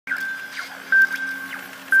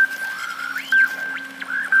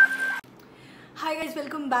guys,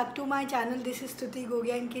 welcome back to my channel. This is Stuti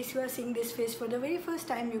Gogia. In case you are seeing this face for the very first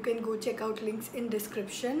time, you can go check out links in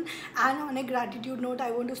description. And on a gratitude note,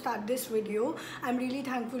 I want to start this video. I'm really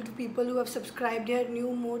thankful to people who have subscribed here.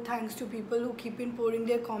 More thanks to people who keep in pouring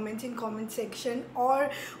their comments in comment section, or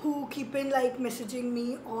who keep in like messaging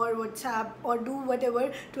me or WhatsApp or do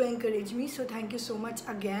whatever to encourage me. So thank you so much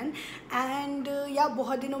again. And yeah,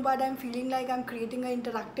 बहुत दिनों बाद I'm feeling like I'm creating an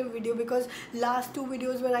interactive video, because last two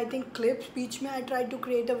videos were I think clips. Beach में I tried to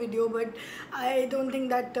create a video, but I don't think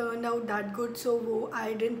that turned out that good, so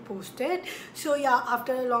I didn't post it. So yeah,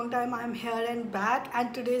 after a long time I'm here and back,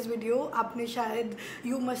 and today's video, आपने शायद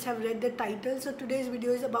you must have read the title. So today's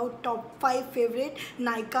video is about top 5 favorite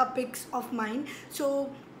Nykaa picks of mine.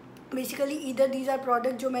 So basically either these are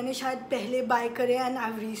products जो मैंने शायद पहले buy करे and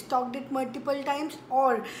I've restocked it multiple times,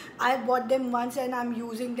 or I bought them once and I'm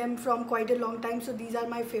using them from quite a long time. So these are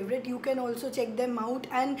my favorite. You can also check them out,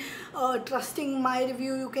 and trusting my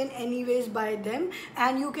review, you can anyways buy them,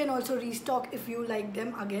 and you can also restock if you like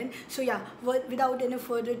them again. So yeah, without any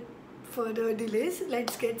further delays,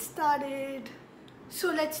 let's get started. So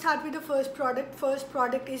let's start with the first product. First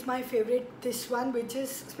product is my favorite, this one, which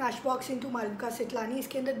is Smashbox into Malvika Sitlani.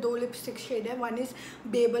 इसके अंदर दो lipstick shade है. One is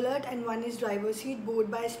Babe Alert and one is Driver's Seat, both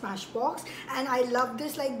by Smashbox. And I love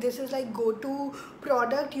this. Like, this is like go-to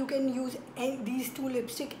product. You can use these two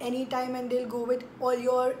lipstick anytime, and they'll go with all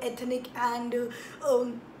your ethnic and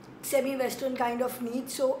semi-western kind of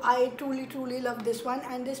needs. So I truly love this one,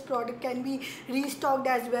 and this product can be restocked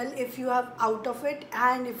as well if you have out of it,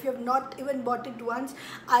 and if you have not even bought it once,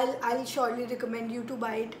 I'll surely recommend you to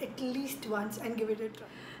buy it at least once and give it a try.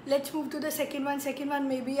 Let's move to the second one.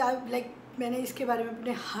 Maybe I've like मैंने इसके बारे में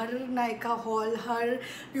अपने हर Nykaa hall, हर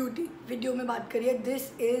beauty video में बात करी है. This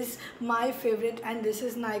is my favourite and this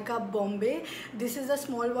is Nykaa Bombay. This is a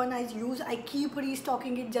small one I use. I keep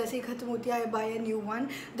restocking it. जैसे ही ख़त्म होती है आई bye a new one.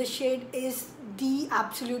 The shade is the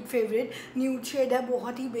absolute favourite. Nude shade है,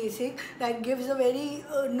 बहुत ही basic, that gives a very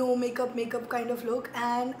no makeup kind of look,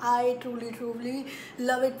 and I truly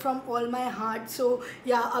love it from all my heart. सो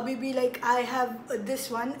या, अभी भी like I have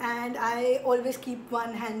this one and I always keep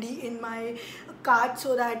one handy in my cart,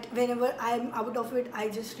 so that whenever I'm out of it I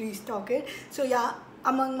just restock it. So yeah,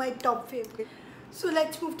 among my top favorite. So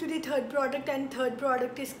let's move to the third product, and third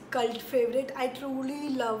product is cult favorite. I truly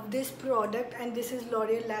love this product, and this is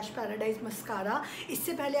L'Oreal Lash Paradise Mascara.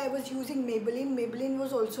 इससे पहले I was using Maybelline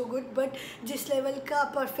was also good, but जिस level का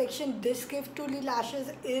perfection this gives to the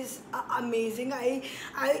lashes is amazing.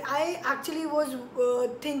 I actually was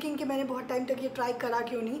thinking कि मैंने बहुत time तक ये try करा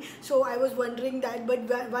क्यों नहीं. So I was wondering that,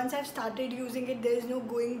 but once I've started using it, there is no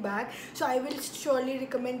going back. So I will surely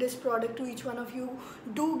recommend this product to each one of you.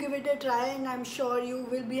 Do give it a try, and I'm sure you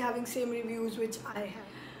will be having same reviews which I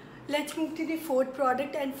have. Let's move to the fourth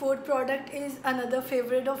product, and fourth product is another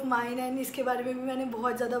favorite of mine, and इसके बारे में भी मैंने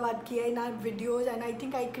बहुत ज़्यादा बात किया in our videos, and I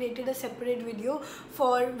think I created a separate video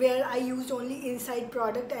for where I used only inside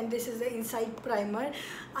product, and this is the inside primer.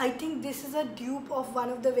 I think this is a dupe of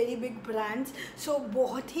one of the very big brands. So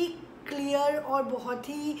बहुत ही clear और बहुत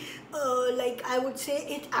ही like I would say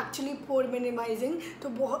it actually pore minimizing. तो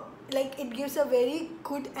बहुत like it gives a very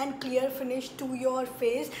good and clear finish to your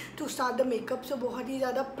face to start the makeup. So बहुत ही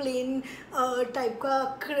ज़्यादा plain type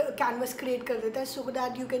का canvas create कर देता है, so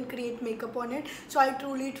that you can create makeup on it. So I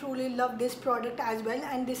truly love this product as well,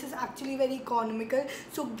 and this is actually very economical.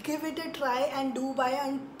 So give it a try and do buy,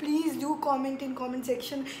 and please do comment in comment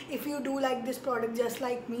section if you do like this product just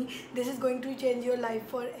like me. This is going to change your life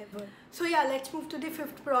forever. So yeah, let's move to the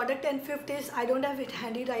fifth product, and fifth is, I don't have it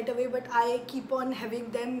handy right away, but I keep on having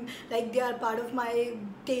them like they are part of my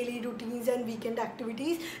daily routines and weekend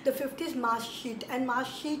activities. The fifth is mask sheet, and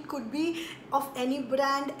mask sheet could be of any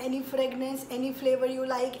brand, any fragrance, any flavor you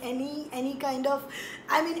like, any kind of,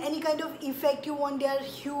 I mean any kind of effect you want. They are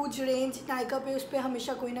huge range. Nykaa पे उस पे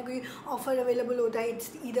हमेशा कोई ना कोई offer available होता है.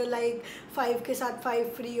 It's either like 5 के साथ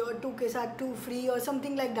 5 free or 2 के साथ 2 free or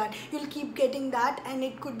something like that. You'll keep getting that, and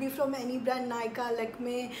it could be from any brand, Nykaa,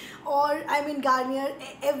 Lakme, or I mean Garnier.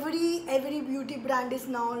 Every beauty brand is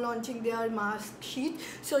now launching their mask sheet.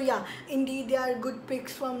 So yeah, indeed they are good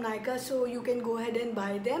picks from Nykaa, so you can go ahead and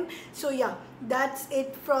buy them. So yeah, that's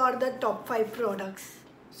it for the top 5 products.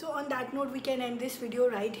 So on that note, we can end this video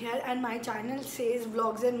right here, and my channel says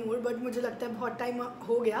vlogs and more, but मुझे लगता है बहुत time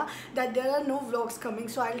हो गया that there are no vlogs coming.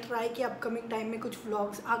 So I'll try कि upcoming time में कुछ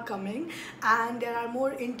vlogs are coming, and there are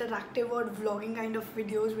more interactive or vlogging kind of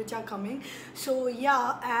videos which are coming. So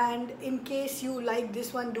yeah, and in case you like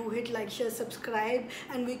this one, do hit like, share, subscribe,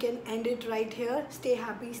 and we can end it right here. Stay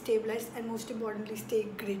happy, stay blessed, and most importantly, stay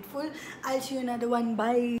grateful. I'll see you in another one.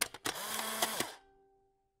 Bye.